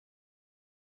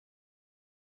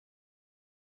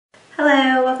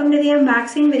Hello, welcome to the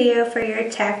unboxing video for your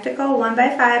tactical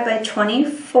 1x5 by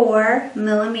 24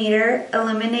 millimeter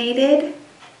illuminated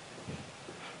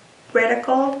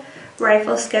reticle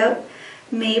rifle scope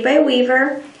made by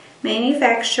Weaver,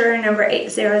 manufacturer number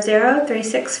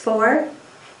 800364.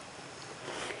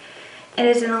 It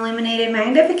is an illuminated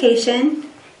magnification.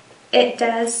 It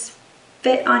does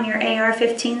fit on your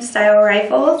AR-15 style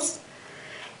rifles.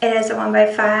 It is a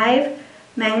 1x5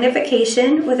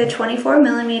 magnification with a 24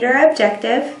 millimeter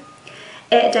objective.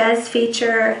 It does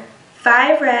feature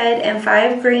 5 red and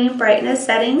 5 green brightness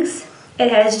settings. It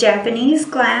has Japanese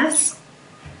glass.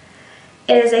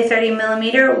 It is a 30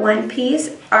 millimeter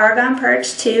one-piece argon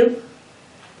perch tube.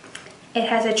 It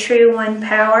has a true 1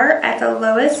 power at the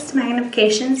lowest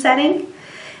magnification setting.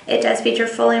 It does feature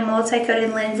fully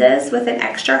multi-coated lenses with an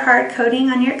extra hard coating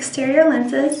on your exterior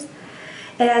lenses.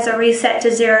 It has a reset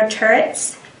to 0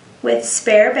 turrets with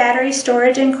spare battery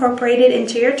storage incorporated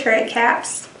into your turret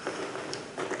caps.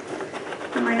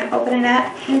 I'm going to open it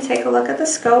up and take a look at the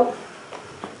scope.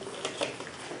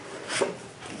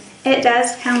 It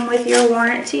does come with your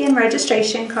warranty and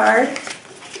registration card.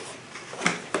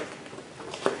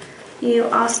 You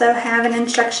also have an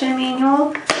instruction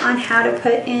manual on how to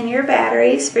put in your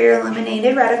batteries for your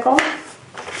illuminated reticle.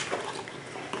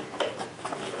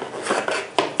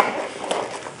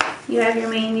 You have your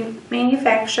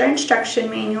manufacturer instruction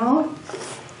manual.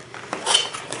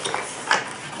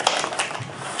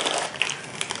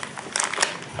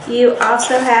 You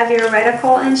also have your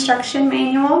reticle instruction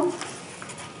manual.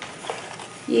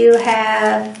 You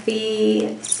have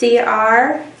the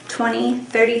CIRT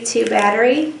 2032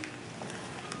 battery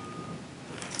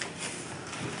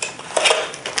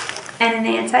and an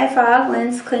anti-fog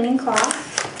lens cleaning cloth.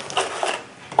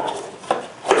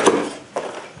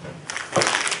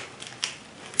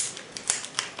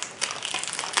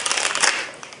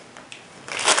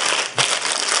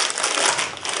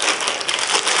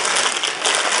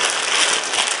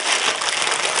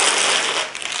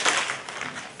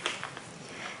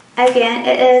 Again,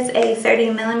 it is a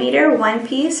 30 millimeter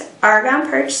one-piece argon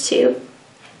perch tube.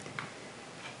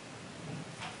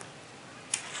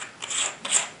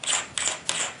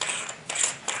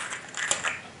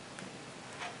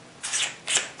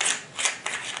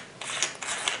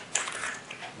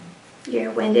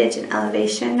 Your windage and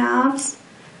elevation knobs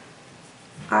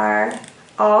are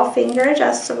all finger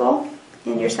adjustable,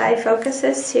 and your side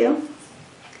focuses too.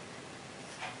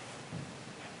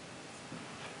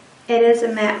 It is a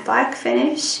matte black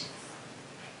finish,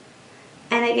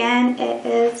 and again it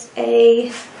is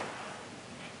a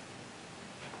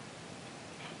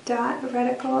dot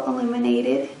reticle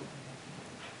illuminated.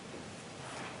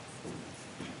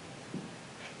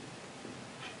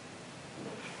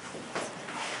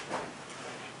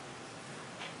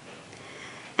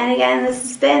 And again, this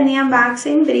has been the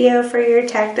unboxing video for your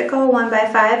tactical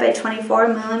 1x5 by 24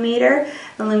 millimeter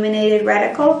illuminated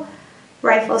reticle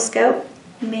rifle scope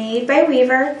made by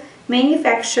Weaver,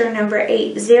 manufacturer number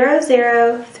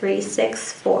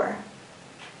 800364.